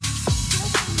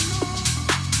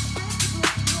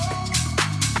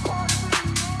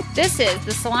This is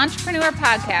the Salon Entrepreneur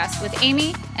Podcast with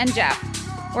Amy and Jeff.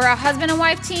 We're a husband and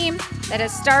wife team that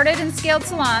has started and scaled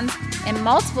salons in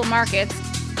multiple markets,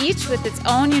 each with its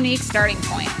own unique starting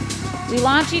point. We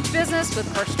launch each business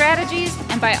with core strategies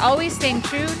and by always staying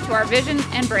true to our vision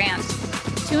and brand.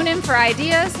 Tune in for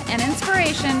ideas and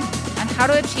inspiration on how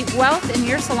to achieve wealth in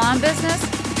your salon business,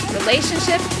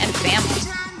 relationship, and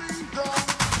family.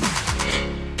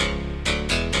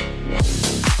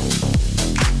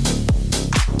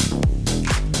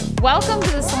 Welcome to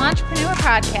the Salon Entrepreneur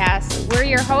Podcast. We're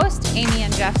your hosts, Amy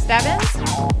and Jeff Stebbins.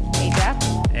 Hey,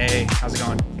 Jeff. Hey, how's it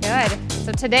going? Good.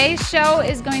 So today's show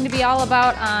is going to be all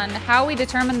about on how we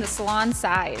determine the salon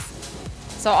size.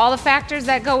 So all the factors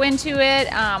that go into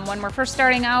it when we're first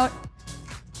starting out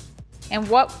and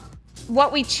what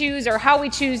we choose or how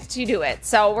we choose to do it.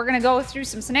 So we're going to go through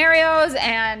some scenarios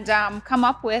and come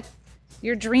up with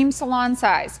your dream salon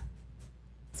size.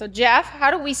 So Jeff,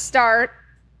 how do we start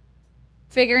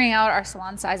figuring out our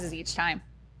salon sizes each time?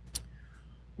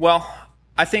 Well,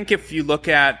 I think if you look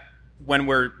at when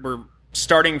we're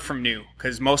starting from new,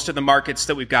 because most of the markets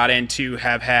that we've got into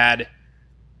have had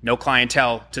no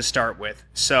clientele to start with.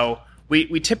 So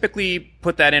we typically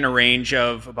put that in a range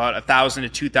of about 1,000 to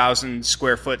 2,000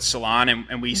 square foot salon.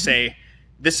 And we say,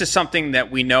 this is something that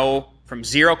we know from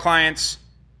zero clients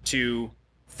to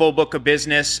full book of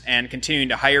business and continuing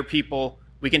to hire people.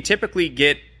 We can typically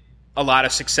get a lot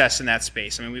of success in that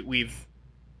space. I mean, we've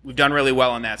done really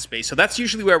well in that space. So that's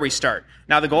usually where we start.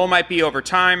 Now, the goal might be over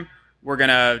time, we're going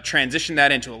to transition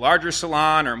that into a larger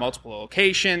salon or multiple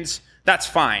locations. That's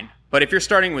fine. But if you're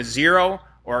starting with zero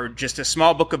or just a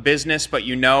small book of business, but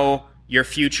you know your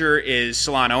future is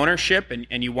salon ownership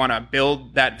and you want to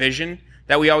build that vision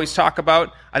that we always talk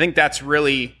about, I think that's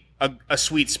really a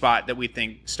sweet spot that we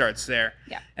think starts there.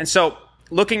 Yeah. And so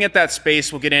looking at that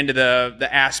space, we'll get into the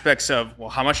aspects of, well,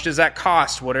 how much does that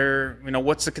cost?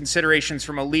 What's the considerations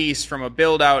from a lease, from a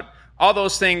build out, all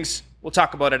those things we'll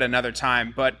talk about at another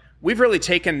time. But we've really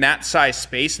taken that size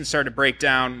space and started to break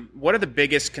down what are the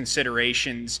biggest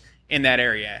considerations in that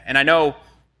area. And I know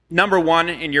number one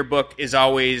in your book is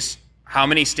always how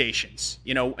many stations,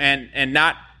 and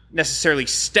not necessarily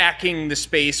stacking the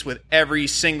space with every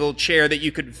single chair that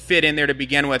you could fit in there to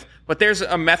begin with. But there's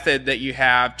a method that you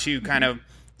have to kind of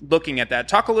looking at that.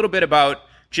 Talk a little bit about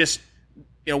just,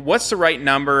 what's the right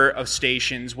number of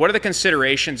stations? What are the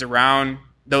considerations around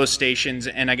those stations?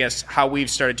 And I guess how we've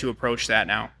started to approach that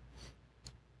now.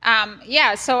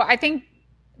 So I think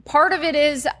part of it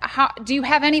is, do you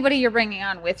have anybody you're bringing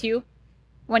on with you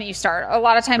when you start? A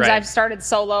lot of times Right. I've started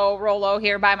solo Rolo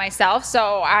here by myself,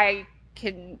 so I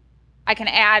can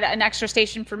add an extra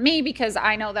station for me because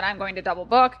I know that I'm going to double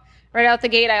book right out the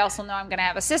gate. I also know I'm going to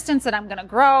have assistants that I'm going to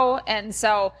grow. And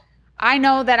so I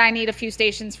know that I need a few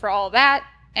stations for all of that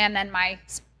and then my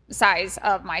size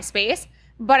of my space.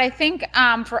 But I think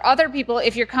for other people,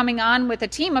 if you're coming on with a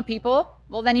team of people,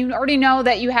 well, then you already know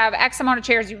that you have X amount of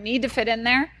chairs you need to fit in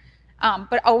there.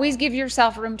 But always give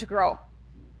yourself room to grow.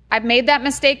 I've made that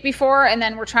mistake before, and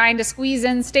then we're trying to squeeze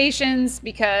in stations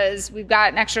because we've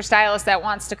got an extra stylist that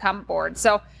wants to come aboard.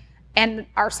 So, and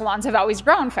our salons have always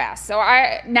grown fast. So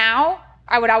I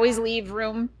would always leave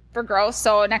room for growth.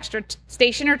 So an extra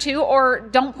station or two, or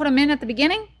don't put them in at the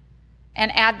beginning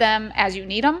and add them as you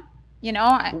need them.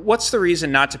 What's the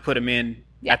reason not to put them in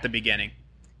at the beginning?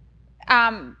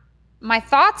 My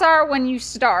thoughts are when you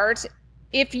start,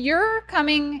 if you're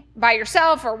coming by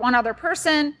yourself or one other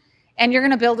person, and you're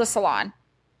going to build a salon.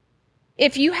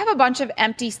 If you have a bunch of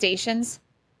empty stations,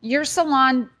 your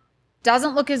salon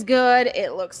doesn't look as good.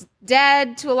 It looks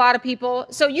dead to a lot of people.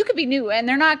 So you could be new and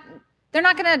they're not going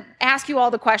to ask you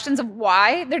all the questions of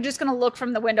why. They're just going to look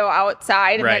from the window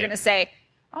outside and Right. they're going to say,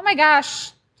 oh my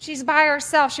gosh, she's by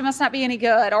herself. She must not be any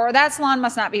good. Or that salon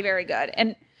must not be very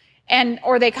good.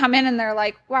 Or they come in and they're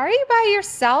like, why are you by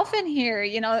yourself in here?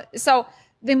 So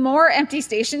the more empty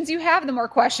stations you have, the more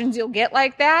questions you'll get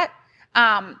like that.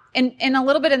 And a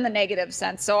little bit in the negative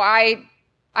sense. So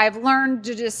I've learned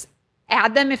to just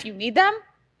add them if you need them.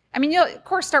 I mean, you'll of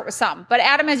course start with some, but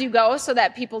add them as you go so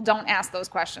that people don't ask those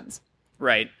questions.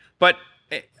 Right. But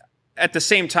at the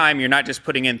same time, you're not just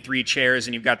putting in 3 chairs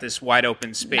and you've got this wide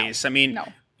open space. No.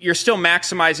 You're still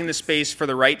maximizing the space for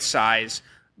the right size.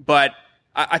 But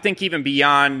I think even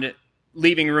beyond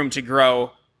leaving room to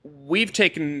grow, we've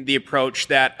taken the approach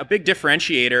that a big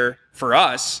differentiator for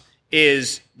us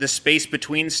is the space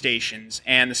between stations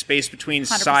and the space between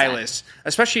 100%. stylists,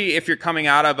 especially if you're coming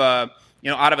out of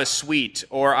a suite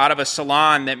or out of a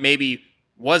salon that maybe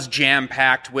was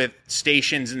jam-packed with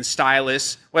stations and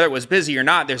stylists, whether it was busy or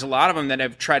not. There's a lot of them that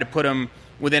have tried to put them,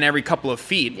 within every couple of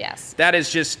feet. Yes.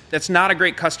 That's not a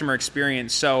great customer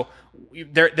experience. So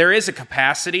there is a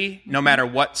capacity no matter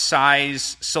what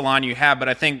size salon you have. But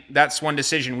I think that's one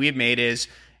decision we've made is,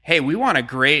 hey, if we want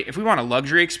a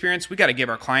luxury experience, we got to give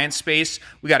our clients space.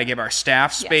 We got to give our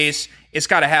staff space. Yes. It's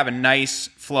got to have a nice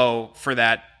flow for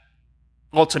that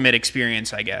ultimate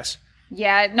experience, I guess.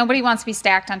 Yeah. Nobody wants to be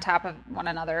stacked on top of one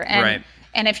another. And, right.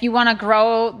 And if you want to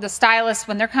grow the stylists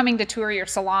when they're coming to tour your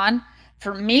salon,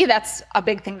 for me, that's a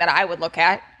big thing that I would look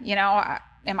at. You know,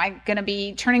 am I going to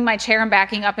be turning my chair and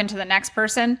backing up into the next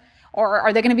person? Or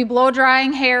are they going to be blow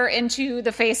drying hair into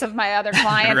the face of my other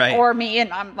client right. or me?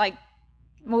 And I'm like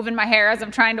moving my hair as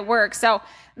I'm trying to work. So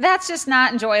that's just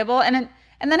not enjoyable. And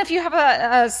then if you have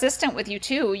a assistant with you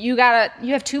too, you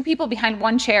have two people behind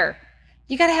one chair.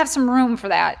 You got to have some room for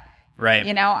that. Right.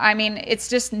 You know, I mean, it's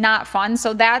just not fun.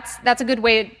 So that's a good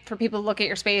way for people to look at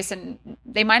your space, and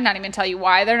they might not even tell you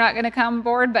why they're not going to come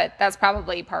board, but that's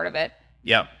probably part of it.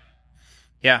 Yep.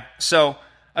 Yeah. So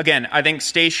again, I think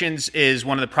stations is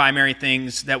one of the primary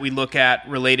things that we look at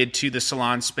related to the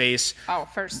salon space. Oh,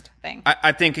 first thing.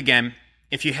 I think, again,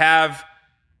 if you have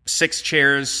 6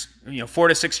 chairs, 4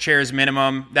 to 6 chairs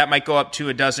minimum, that might go up to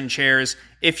a dozen chairs.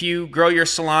 If you grow your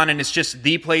salon and it's just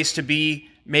the place to be,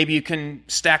 maybe you can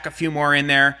stack a few more in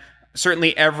there.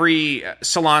 Certainly every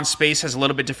salon space has a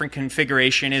little bit different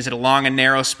configuration. Is it a long and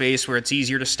narrow space where it's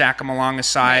easier to stack them along the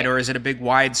side, right. Or is it a big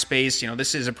wide space?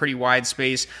 This is a pretty wide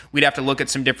space. We'd have to look at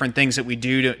some different things that we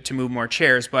do to move more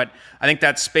chairs. But I think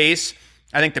that space,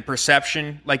 I think the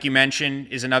perception, like you mentioned,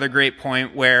 is another great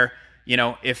point where,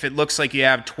 if it looks like you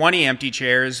have 20 empty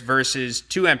chairs versus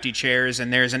 2 empty chairs,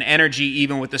 and there's an energy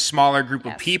even with a smaller group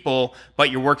yes. of people,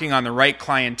 but you're working on the right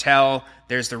clientele,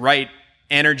 there's the right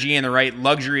energy and the right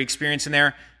luxury experience in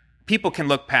there, people can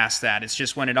look past that. It's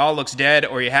just when it all looks dead,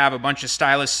 or you have a bunch of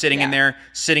stylists sitting in there,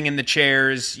 sitting in the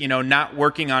chairs, not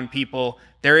working on people,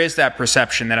 there is that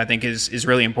perception that I think is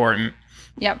really important.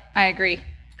 Yep, I agree.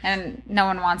 And no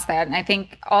one wants that. And I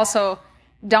think also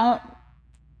don't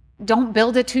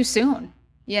build it too soon.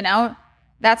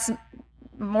 That's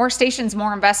more stations,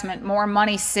 more investment, more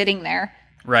money sitting there.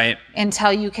 Right.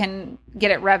 Until you can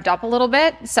get it revved up a little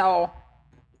bit. So,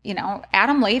 add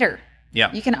them later.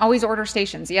 Yeah. You can always order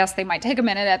stations. Yes, they might take a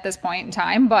minute at this point in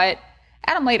time, but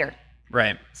add them later.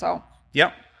 Right. So.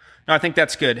 Yep. No, I think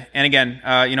that's good. And again,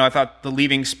 I thought the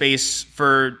leaving space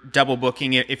for double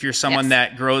booking, if you're someone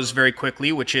that grows very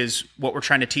quickly, which is what we're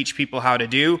trying to teach people how to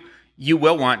do, you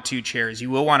will want 2 chairs. You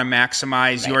will want to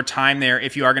maximize your time there.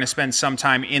 If you are going to spend some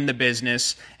time in the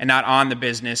business and not on the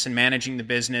business and managing the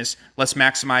business, let's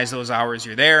maximize those hours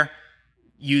you're there.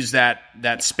 Use that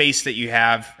space that you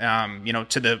have, to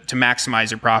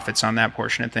maximize your profits on that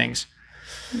portion of things.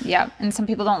 Yeah. And some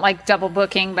people don't like double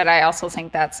booking, but I also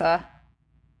think that's a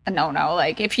no-no.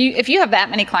 Like if you have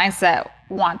that many clients that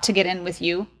want to get in with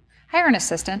you, hire an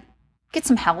assistant, get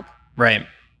some help. Right.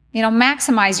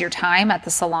 Maximize your time at the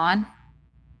salon.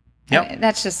 Yep.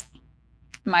 That's just,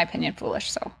 in my opinion,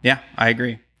 foolish. So yeah, I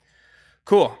agree.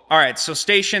 Cool. All right. So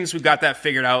stations, we've got that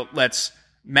figured out. Let's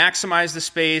maximize the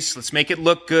space. Let's make it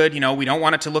look good. We don't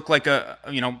want it to look like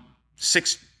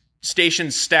 6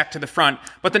 stations stacked to the front.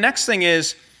 But the next thing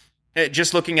is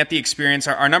just looking at the experience,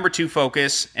 our number 2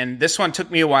 focus, and this one took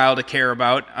me a while to care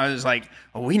about. I was like,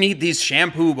 we need these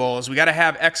shampoo bowls. We got to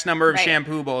have X number of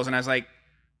shampoo bowls. And I was like,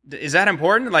 is that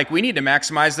important? Like, we need to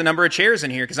maximize the number of chairs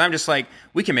in here, because I'm just like,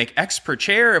 we can make X per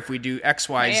chair if we do X,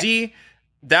 Y, Z.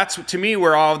 That's, to me,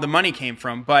 where all the money came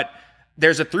from. But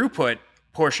there's a throughput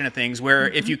portion of things where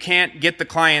if you can't get the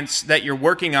clients that you're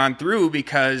working on through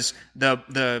because the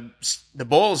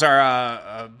bowls are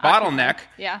a bottleneck,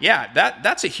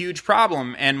 that's a huge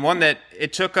problem, and one that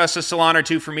it took us a salon or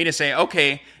two for me to say,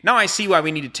 okay, now I see why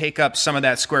we need to take up some of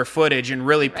that square footage and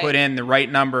really put in the right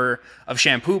number of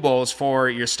shampoo bowls for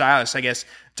your stylist. I guess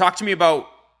talk to me about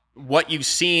what you've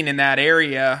seen in that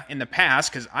area in the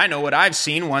past, because I know what I've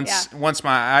seen once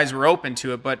my eyes were open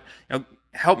to it, but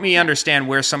help me understand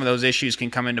where some of those issues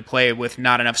can come into play with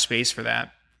not enough space for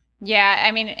that. Yeah,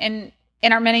 I mean,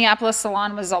 in our Minneapolis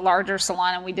salon was a larger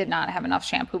salon, and we did not have enough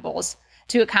shampoo bowls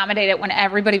to accommodate it when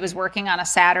everybody was working on a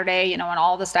Saturday, and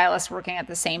all the stylists working at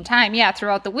the same time. Yeah,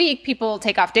 throughout the week, people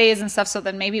take off days and stuff, so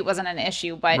then maybe it wasn't an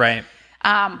issue. But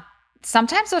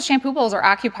sometimes those shampoo bowls are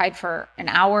occupied for an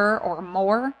hour or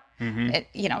more.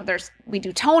 We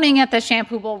do toning at the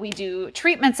shampoo bowl. We do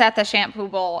treatments at the shampoo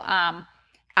bowl.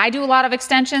 I do a lot of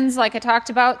extensions, like I talked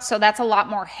about, so that's a lot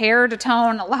more hair to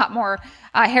tone, a lot more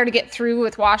hair to get through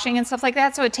with washing and stuff like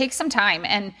that. So it takes some time,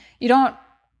 and not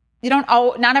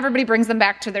everybody brings them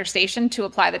back to their station to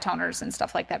apply the toners and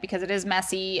stuff like that, because it is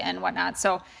messy and whatnot.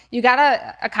 So you got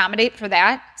to accommodate for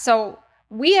that. So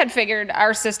we had figured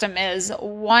our system is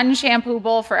one shampoo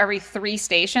bowl for every 3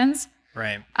 stations.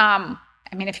 Right.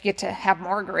 I mean, if you get to have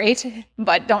more, great,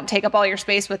 but don't take up all your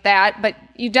space with that. But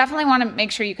you definitely want to make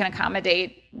sure you can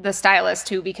accommodate the stylist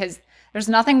too, because there's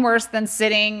nothing worse than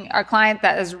sitting a client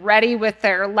that is ready with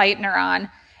their lightener on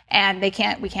and we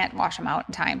can't wash them out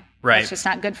in time. Right. It's just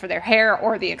not good for their hair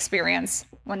or the experience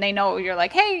when they know you're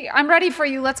like, hey, I'm ready for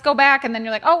you. Let's go back. And then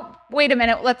you're like, oh, wait a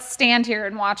minute. Let's stand here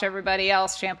and watch everybody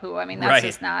else shampoo. I mean, that's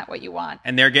just not what you want.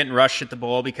 And they're getting rushed at the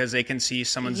bowl because they can see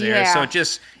someone's there. Yeah. So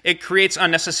it creates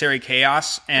unnecessary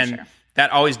chaos, and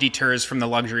that always deters from the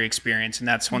luxury experience. And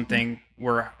that's one thing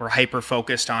we're hyper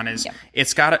focused on is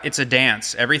it's a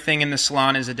dance. Everything in the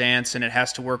salon is a dance, and it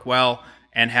has to work well.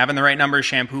 And having the right number of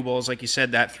shampoo bowls, like you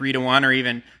said, that 3-to-1, or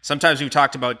even sometimes we've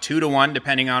talked about 2-to-1,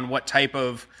 depending on what type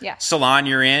of salon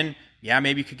you're in. Yeah,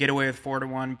 maybe you could get away with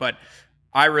 4-to-1, but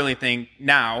I really think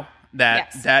now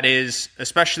that that is,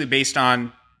 especially based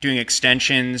on doing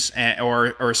extensions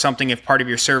or something, if part of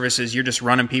your service is you're just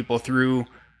running people through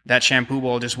that shampoo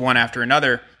bowl just one after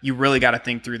another, you really got to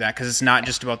think through that, because it's not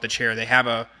just about the chair. They have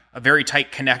a very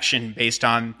tight connection based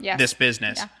on this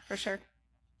business. Yeah, for sure.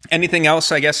 Anything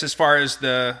else, I guess, as far as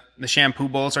the shampoo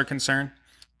bowls are concerned?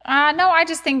 No, I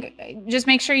just think just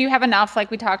make sure you have enough,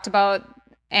 like we talked about,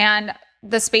 and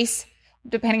the space,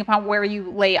 depending upon where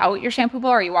you lay out your shampoo bowl.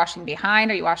 Are you washing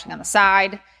behind? Are you washing on the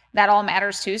side? That all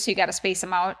matters too. So you got to space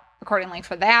them out accordingly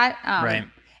for that. Right.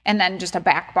 And then just a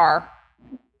back bar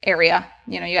area.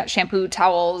 You got shampoo,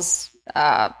 towels,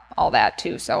 all that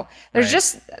too. So there's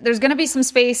going to be some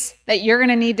space that you're going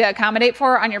to need to accommodate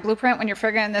for on your blueprint when you're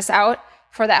figuring this out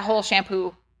for that whole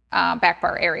shampoo back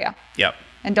bar area. Yep.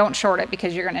 And don't short it,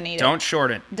 because you're going to need it. Don't short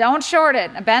it. Don't short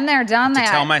it. I've been there, done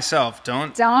that. Tell myself,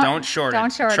 don't short it.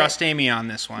 Don't short it. Trust Amy on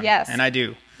this one. Yes. And I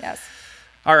do. Yes.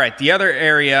 All right. The other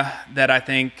area that I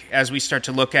think, as we start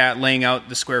to look at laying out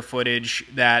the square footage,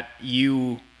 that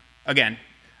again,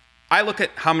 I look at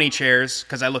how many chairs,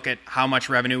 because I look at how much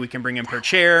revenue we can bring in per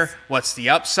chair. What's the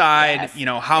upside?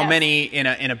 How many in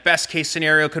a best case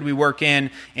scenario could we work in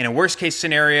a worst case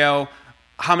scenario?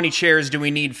 How many chairs do we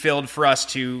need filled for us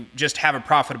to just have a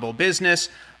profitable business?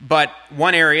 But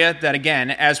one area that,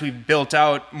 again, as we've built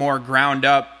out more ground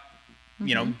up,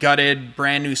 gutted,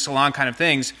 brand new salon kind of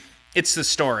things, it's the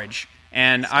storage.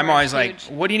 And I'm always like,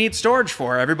 what do you need storage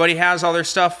for? Everybody has all their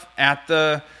stuff at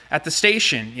the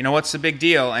station. What's the big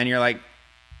deal? And you're like,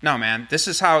 no, man, this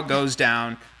is how it goes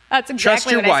down. That's exactly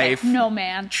Trust your what wife. I say. No,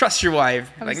 man. Trust your wife.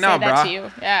 I would like, say no, that bro. to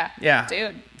you. Yeah.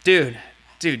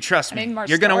 Dude, trust me.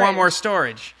 You're going to want more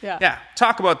storage. Yeah.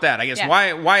 Talk about that. I guess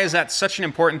why is that such an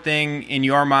important thing in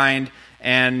your mind?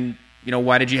 And,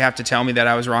 why did you have to tell me that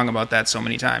I was wrong about that so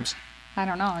many times? I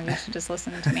don't know. You should just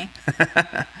listen to me.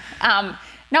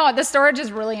 No, the storage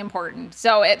is really important.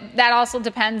 So that also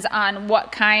depends on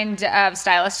what kind of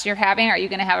stylist you're having. Are you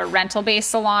going to have a rental-based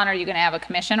salon? Are you going to have a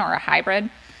commission or a hybrid?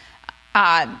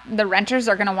 The renters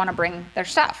are going to want to bring their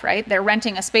stuff, right? They're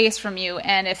renting a space from you.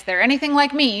 And if they're anything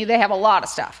like me, they have a lot of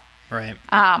stuff. Right.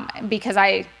 Because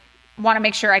I want to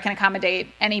make sure I can accommodate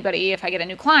anybody. If I get a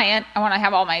new client, I want to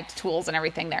have all my tools and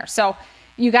everything there. So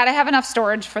you got to have enough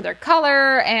storage for their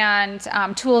color and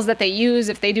tools that they use.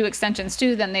 If they do extensions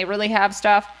too, then they really have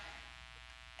stuff.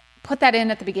 Put that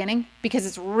in at the beginning, because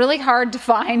it's really hard to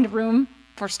find room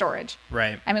for storage.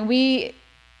 Right. I mean,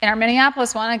 in our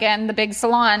Minneapolis one, again, the big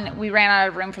salon, we ran out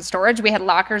of room for storage. We had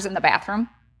lockers in the bathroom.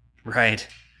 Right.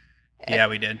 Yeah,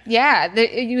 we did. Yeah,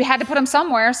 you had to put them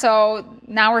somewhere. So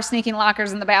now we're sneaking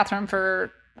lockers in the bathroom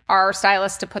for our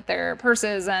stylists to put their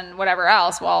purses and whatever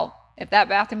else. Well, if that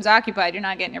bathroom's occupied, you're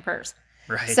not getting your purse.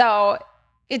 Right. So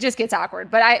it just gets awkward.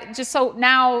 But so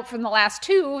now from the last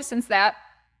 2, since that,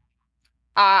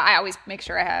 I always make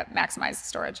sure I have maximized the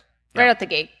storage right out the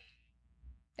gate.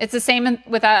 It's the same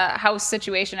with a house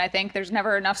situation. I think there's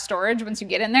never enough storage once you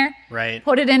get in there. Right.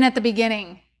 Put it in at the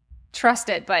beginning. Trust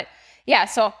it. But yeah,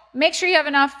 so make sure you have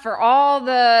enough for all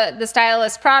the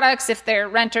stylist products if they're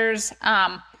renters.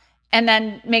 And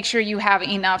then make sure you have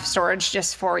enough storage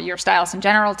just for your stylists in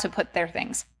general to put their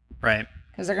things. Right.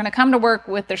 Because they're going to come to work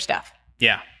with their stuff.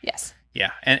 Yeah. Yes.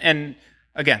 Yeah. And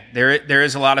again, there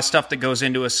is a lot of stuff that goes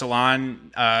into a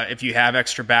salon. If you have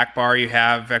extra back bar, you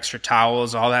have extra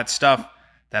towels, all that stuff.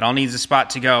 That all needs a spot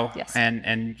to go. Yes.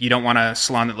 And you don't want a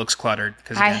salon that looks cluttered.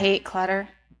 I hate clutter.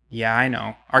 Yeah, I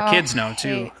know. Our kids know too.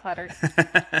 I hate clutter.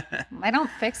 I don't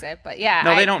fix it, but yeah.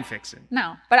 No, they don't fix it.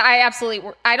 No, but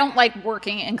I don't like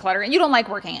working in clutter. You don't like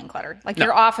working in clutter. Like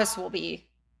your office will be,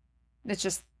 it's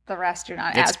just the rest. You're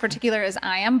not as particular as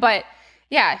I am. But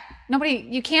yeah,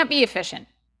 you can't be efficient.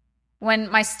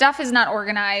 when my stuff is not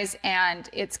organized and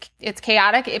it's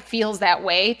chaotic, it feels that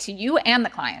way to you and the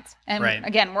clients. And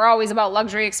again, we're always about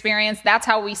luxury experience. That's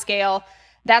how we scale.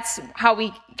 That's how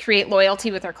we create loyalty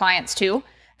with our clients too.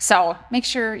 So make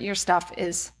sure your stuff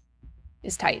is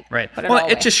tight. Right. Well,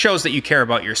 it just shows that you care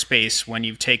about your space when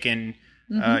you've taken,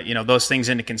 those things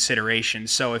into consideration.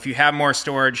 So if you have more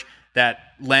storage, that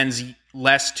lends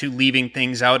less to leaving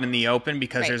things out in the open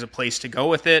because there's a place to go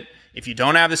with it. If you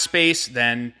don't have the space,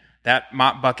 then that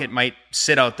mop bucket might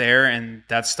sit out there, and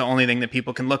that's the only thing that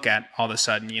people can look at all of a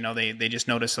sudden. They just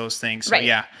notice those things. So they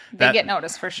get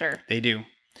noticed for sure. They do.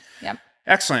 Yep.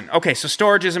 Excellent. Okay, so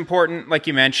storage is important, like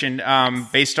you mentioned,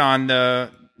 based on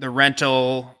the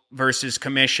rental versus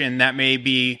commission. That may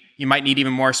be, you might need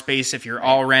even more space if you're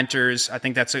all renters. I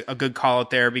think that's a good call out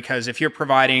there, because if you're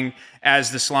providing,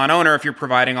 as the salon owner, if you're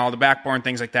providing all the backboard,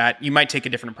 things like that, you might take a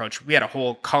different approach. We had a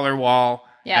whole color wall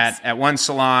at one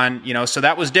salon, so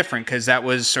that was different because that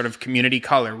was sort of community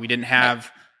color. We didn't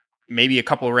have maybe a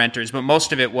couple of renters, but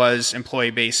most of it was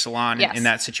employee-based salon in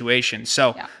that situation.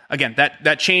 So again,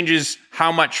 that changes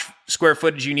how much square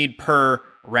footage you need per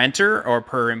renter or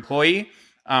per employee.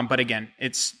 But again,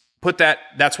 that's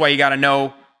why you got to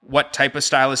know what type of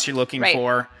stylist you're looking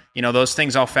for. Those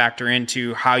things all factor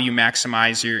into how you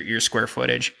maximize your square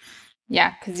footage.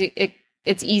 Yeah, because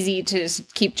it's easy to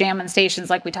just keep jamming stations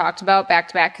like we talked about back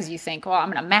to back, because you think, well, I'm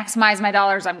going to maximize my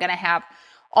dollars. I'm going to have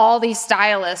all these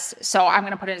stylists, so I'm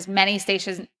going to put in as many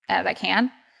stations as I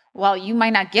can. Well, you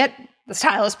might not get the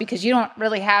stylist because you don't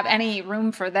really have any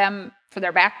room for them for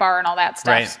their back bar and all that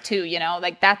stuff too,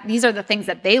 like that. These are the things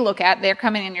that they look at. They're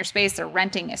coming in your space. They're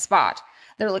renting a spot.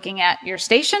 They're looking at your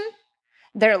station.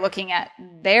 They're looking at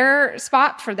their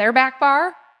spot for their back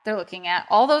bar. They're looking at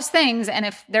all those things. And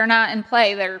if they're not in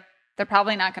play, they're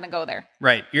probably not going to go there.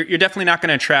 Right. You're definitely not going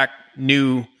to attract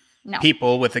new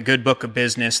people with a good book of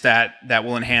business that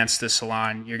will enhance the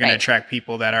salon. You're going to attract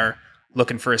people that are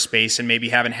looking for a space and maybe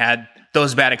haven't had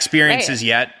those bad experiences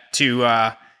yet to,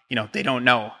 they don't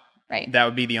know. Right. That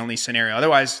would be the only scenario.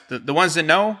 Otherwise, the ones that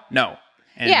know.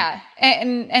 And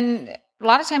a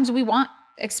lot of times we want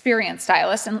experienced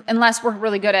stylists, unless we're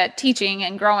really good at teaching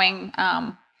and growing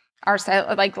our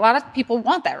style. Like, a lot of people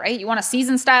want that, right? You want a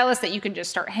seasoned stylist that you can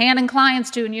just start handing clients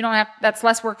to, and you don't have, that's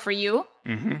less work for you.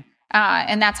 Mm-hmm.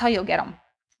 And that's how you'll get them.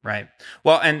 Right.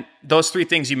 Well, and those three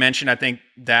things you mentioned, I think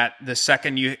that the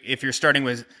second if you're starting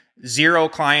with 0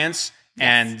 clients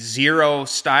and 0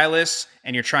 stylists,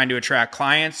 and you're trying to attract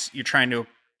clients, you're trying to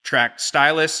attract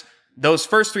stylists, those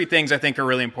first 3 things I think are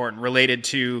really important, related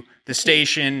to the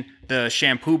station, the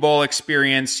shampoo bowl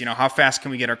experience, how fast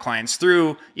can we get our clients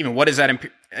through, even what is that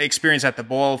experience at the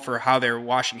bowl for how they're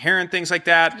washing hair and things like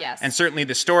that. Yes. And certainly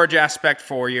the storage aspect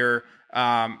for your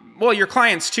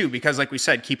clients too, because like we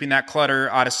said, keeping that clutter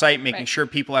out of sight, making sure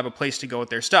people have a place to go with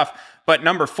their stuff. But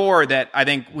number 4 that I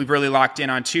think we've really locked in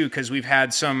on too, because we've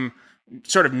had some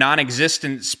sort of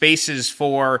non-existent spaces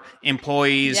for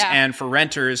employees and for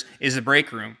renters, is the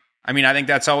break room. I mean, I think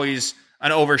that's always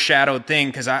an overshadowed thing,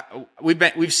 because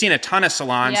we've seen a ton of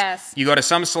salons. Yes. You go to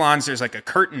some salons, there's like a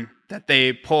curtain that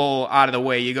they pull out of the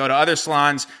way. You go to other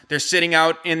salons, they're sitting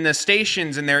out in the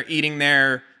stations and they're eating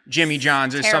their Jimmy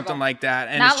John's or something like that.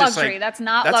 And not it's just luxury. Like, that's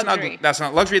not luxury. That's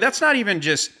not luxury.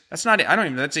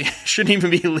 It shouldn't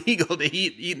even be illegal to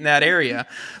eat in that area.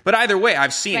 But either way,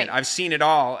 I've seen it. I've seen it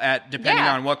all depending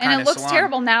on what kind of salon. And it looks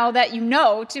terrible now that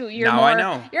too. I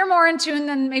know. You're more in tune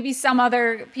than maybe some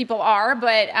other people are,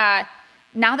 but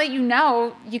now that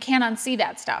you can't unsee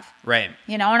that stuff. Right.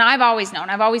 And I've always known.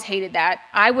 I've always hated that.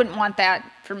 I wouldn't want that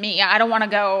for me. I don't want to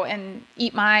go and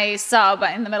eat my sub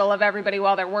in the middle of everybody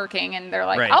while they're working, and they're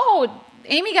like, "Oh,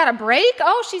 Amy got a break.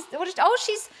 Oh, she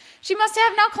must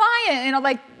have no client."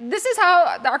 Like, this is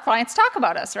how our clients talk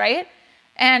about us, right?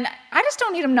 And I just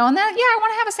don't need them knowing that. Yeah, I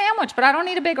want to have a sandwich, but I don't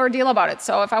need a big ordeal about it.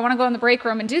 So if I want to go in the break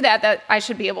room and do that I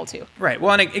should be able to. Right.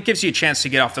 Well, and it gives you a chance to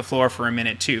get off the floor for a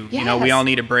minute too. Yes. We all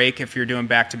need a break if you're doing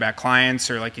back-to-back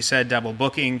clients, or like you said, double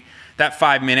booking. That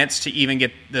 5 minutes to even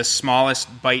get the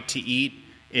smallest bite to eat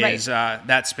is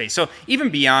that space. So even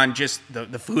beyond just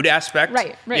the food aspect,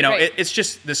 it's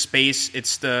just the space.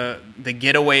 It's the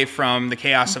getaway from the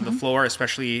chaos of the floor,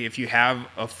 especially if you have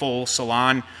a full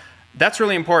salon. That's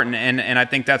really important. And I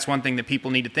think that's one thing that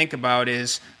people need to think about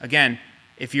is, again,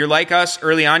 if you're like us,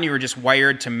 early on, you were just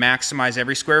wired to maximize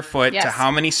every square foot, to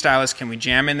how many stylists can we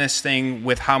jam in this thing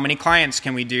with how many clients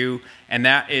can we do. And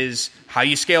that is how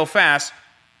you scale fast.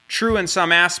 True in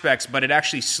some aspects, but it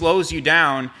actually slows you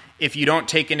down if you don't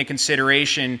take into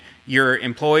consideration your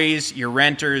employees, your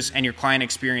renters, and your client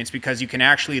experience, because you can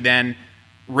actually then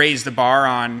raise the bar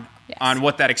on on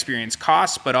what that experience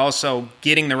costs, but also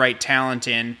getting the right talent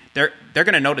in. They're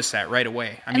going to notice that right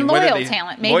away. I mean, loyal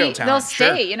talent. Maybe loyal talent, they'll stay.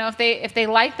 Sure. You know, if they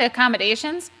like the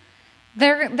accommodations,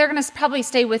 they're going to probably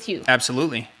stay with you.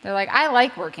 Absolutely. They're like, I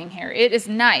like working here. It is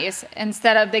nice.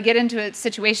 Instead of they get into a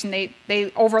situation,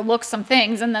 they overlook some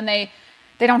things, and then they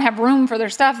don't have room for their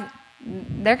stuff.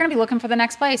 They're going to be looking for the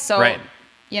next place. So, right.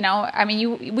 You know, I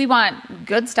mean, we want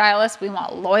good stylists. We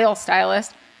want loyal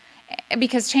stylists,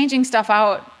 because changing stuff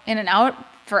out in and out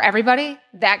for everybody,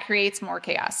 that creates more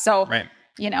chaos. So, right.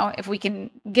 You know, if we can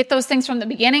get those things from the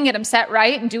beginning, get them set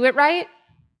right and do it right,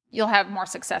 you'll have more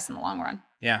success in the long run.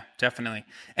 Yeah, definitely.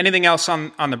 Anything else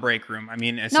on the break room? I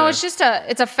mean, it's just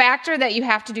it's a factor that you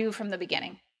have to do from the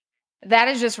beginning. That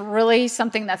is just really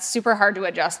something that's super hard to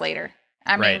adjust later.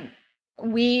 I mean,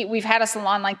 we've had a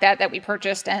salon like that we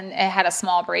purchased, and it had a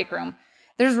small break room.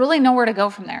 There's really nowhere to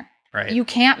go from there. Right. You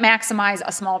can't maximize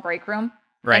a small break room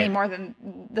any more than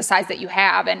the size that you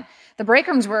have. And the break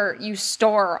rooms where you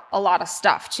store a lot of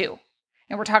stuff too.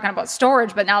 And we're talking about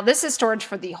storage, but now this is storage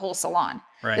for the whole salon.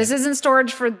 Right. This isn't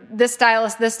storage for this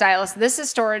stylist, this stylist. This is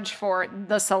storage for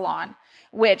the salon,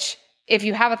 which if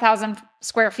you have 1,000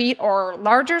 square feet or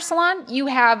larger salon, you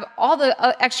have all the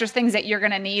extra things that you're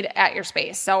going to need at your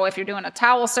space. So if you're doing a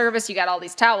towel service, you got all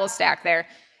these towels stacked there.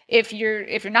 If you're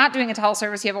not doing a towel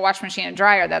service, you have a wash machine and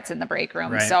dryer that's in the break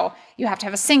room. Right. So you have to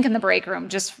have a sink in the break room.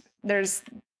 Just there's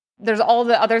all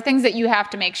the other things that you have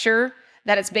to make sure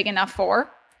that it's big enough for.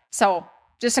 So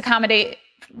just accommodate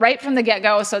right from the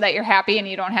get-go so that you're happy and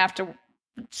you don't have to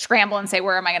scramble and say,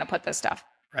 where am I going to put this stuff?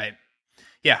 Right.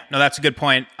 Yeah, no, that's a good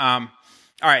point.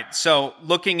 All right, so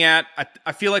looking at,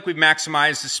 I feel like we've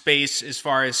maximized the space as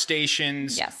far as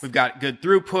stations. Yes. We've got good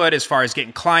throughput as far as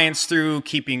getting clients through,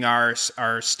 keeping our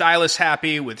stylists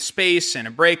happy with space and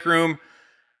a break room.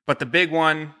 But the big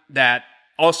one that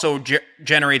also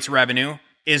generates revenue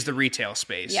is the retail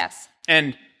space. Yes.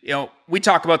 And we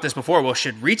talk about this before. Well,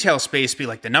 should retail space be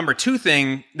like the number 2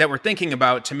 thing that we're thinking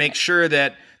about to make sure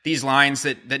that these lines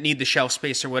that need the shelf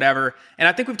space or whatever? And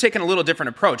I think we've taken a little different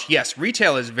approach. Yes,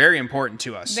 retail is very important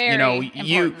to us. Very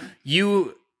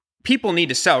important. People need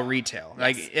to sell retail. Yes.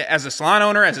 Like as a salon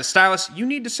owner, as a stylist, you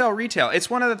need to sell retail. It's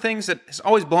one of the things that has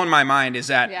always blown my mind is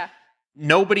that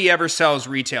nobody ever sells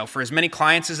retail. For as many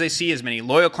clients as they see, as many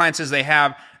loyal clients as they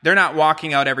have, they're not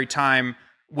walking out every time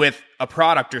with a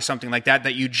product or something like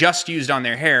that you just used on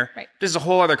their hair. Right. This is a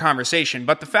whole other conversation.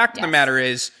 But the fact of the matter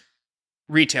is,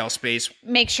 retail space.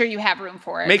 Make sure you have room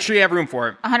for it. Make sure you have room for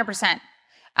it. 100%.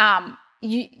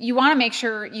 You want to make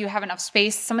sure you have enough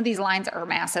space. Some of these lines are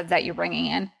massive that you're bringing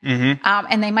in. Mm-hmm.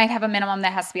 And they might have a minimum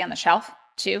that has to be on the shelf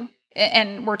too.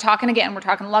 And we're talking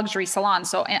luxury salons.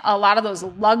 So a lot of those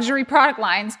luxury product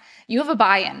lines, you have a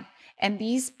buy-in. And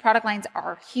these product lines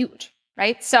are huge,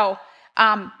 right? So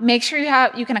make sure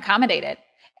you can accommodate it.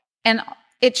 And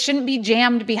it shouldn't be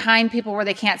jammed behind people where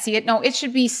they can't see it. No, it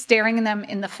should be staring them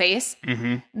in the face.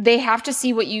 Mm-hmm. They have to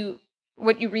see what you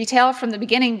retail from the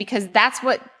beginning, because that's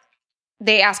what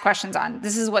they ask questions on.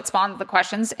 This is what spawns the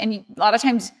questions. And a lot of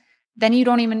times then you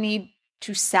don't even need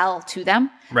to sell to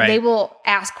them. Right. They will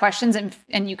ask questions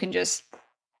and you can just,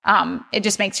 it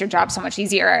just makes your job so much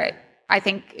easier. I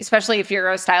think, especially if you're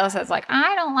a stylist that's like,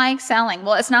 I don't like selling.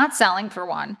 Well, it's not selling for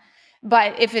one,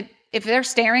 but if they're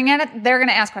staring at it, they're going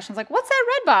to ask questions like, what's that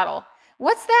red bottle?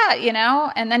 What's that?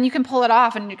 And then you can pull it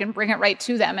off and you can bring it right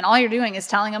to them. And all you're doing is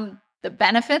telling them the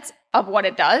benefits of what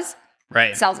it does.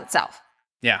 Right. It sells itself.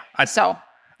 Yeah. I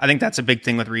think that's a big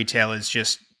thing with retail is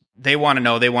just, they want to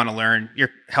know, they want to learn. You're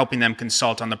helping them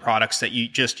consult on the products that you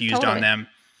just used on them.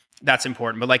 That's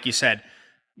important. But like you said,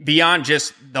 beyond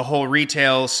just the whole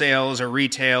retail sales or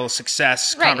retail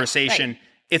success conversation,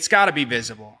 it's got to be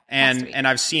visible. And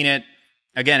I've seen it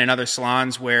again in other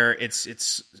salons where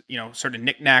it's sort of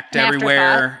knick-knacked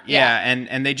everywhere. Yeah.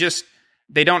 And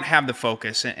they don't have the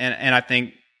focus. And I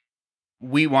think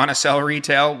we want to sell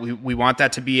retail. We want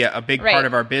that to be a big part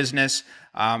of our business.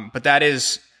 But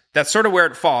that's sort of where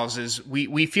it falls is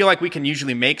we feel like we can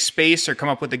usually make space or come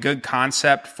up with a good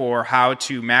concept for how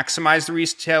to maximize the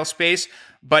retail space.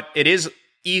 But it is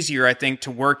easier, I think,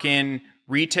 to work in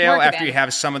retail after you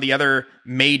have some of the other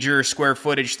major square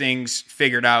footage things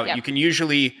figured out. Yep. You can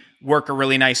usually work a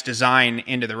really nice design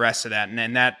into the rest of that.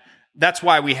 And that's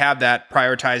why we have that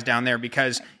prioritized down there,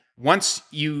 because once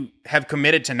you have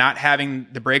committed to not having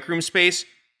the break room space,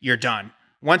 you're done.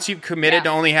 Once you've committed to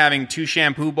only having 2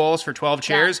 shampoo bowls for 12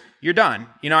 chairs, you're done.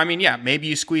 Maybe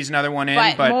you squeeze another one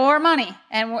in, but more money.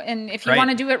 And if you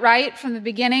want to do it right from the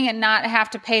beginning and not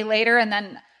have to pay later, and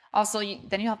then also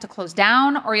then you have to close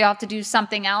down or you have to do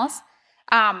something else.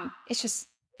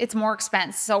 It's more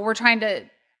expense. So we're trying to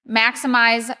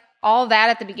maximize all that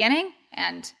at the beginning.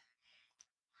 And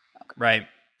right.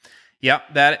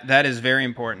 Yep, that is very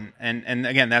important. And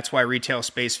again, that's why retail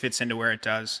space fits into where it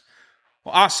does.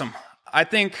 Well, awesome. I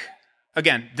think,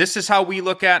 again, this is how we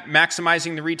look at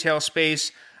maximizing the retail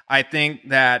space. I think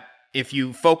that if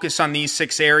you focus on these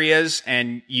 6 areas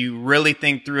and you really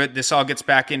think through it, this all gets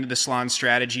back into the salon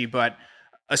strategy. But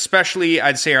especially,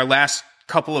 I'd say our last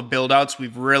couple of build-outs,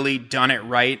 we've really done it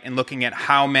right and looking at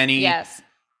how many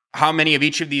of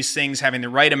each of these things having the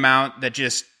right amount that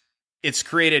just, it's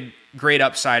created great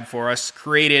upside for us,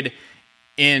 created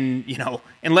in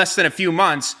less than a few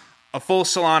months, a full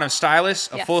salon of stylists,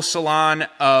 a full salon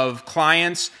of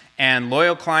clients and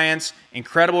loyal clients,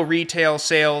 incredible retail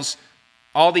sales.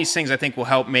 All these things I think will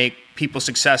help make people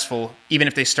successful, even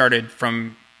if they started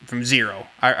from zero.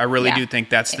 I really do think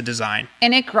that's the design.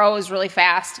 And it grows really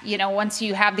fast. Once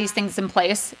you have these things in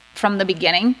place from the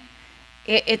beginning,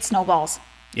 it snowballs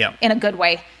in a good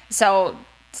way. So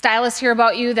stylists hear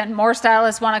about you, then more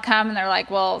stylists want to come, and they're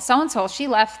like, well, so-and-so, she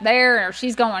left there, or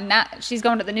she's going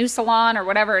to the new salon, or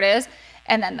whatever it is.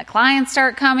 And then the clients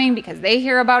start coming because they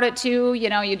hear about it too.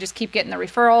 You just keep getting the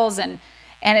referrals, and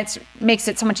it makes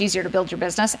it so much easier to build your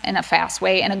business in a fast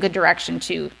way, in a good direction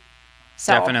too.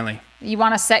 So definitely. You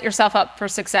want to set yourself up for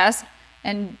success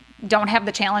and don't have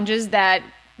the challenges that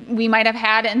we might have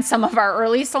had in some of our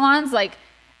early salons. Like,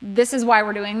 this is why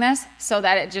we're doing this, so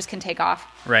that it just can take off.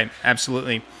 Right.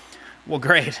 Absolutely. Well,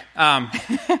 great.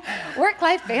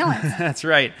 Work-life balance. That's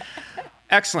right.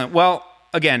 Excellent. Well,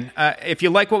 again, if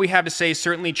you like what we have to say,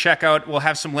 certainly check out, we'll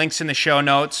have some links in the show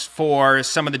notes for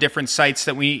some of the different sites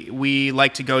that we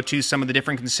like to go to, some of the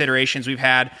different considerations we've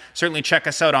had. Certainly check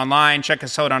us out online, check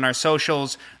us out on our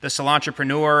socials, the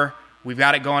Salontrepreneur. We've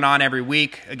got it going on every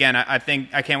week. Again, I think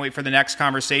I can't wait for the next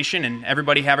conversation, and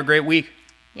everybody have a great week.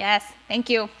 Yes. Thank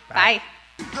you. Bye.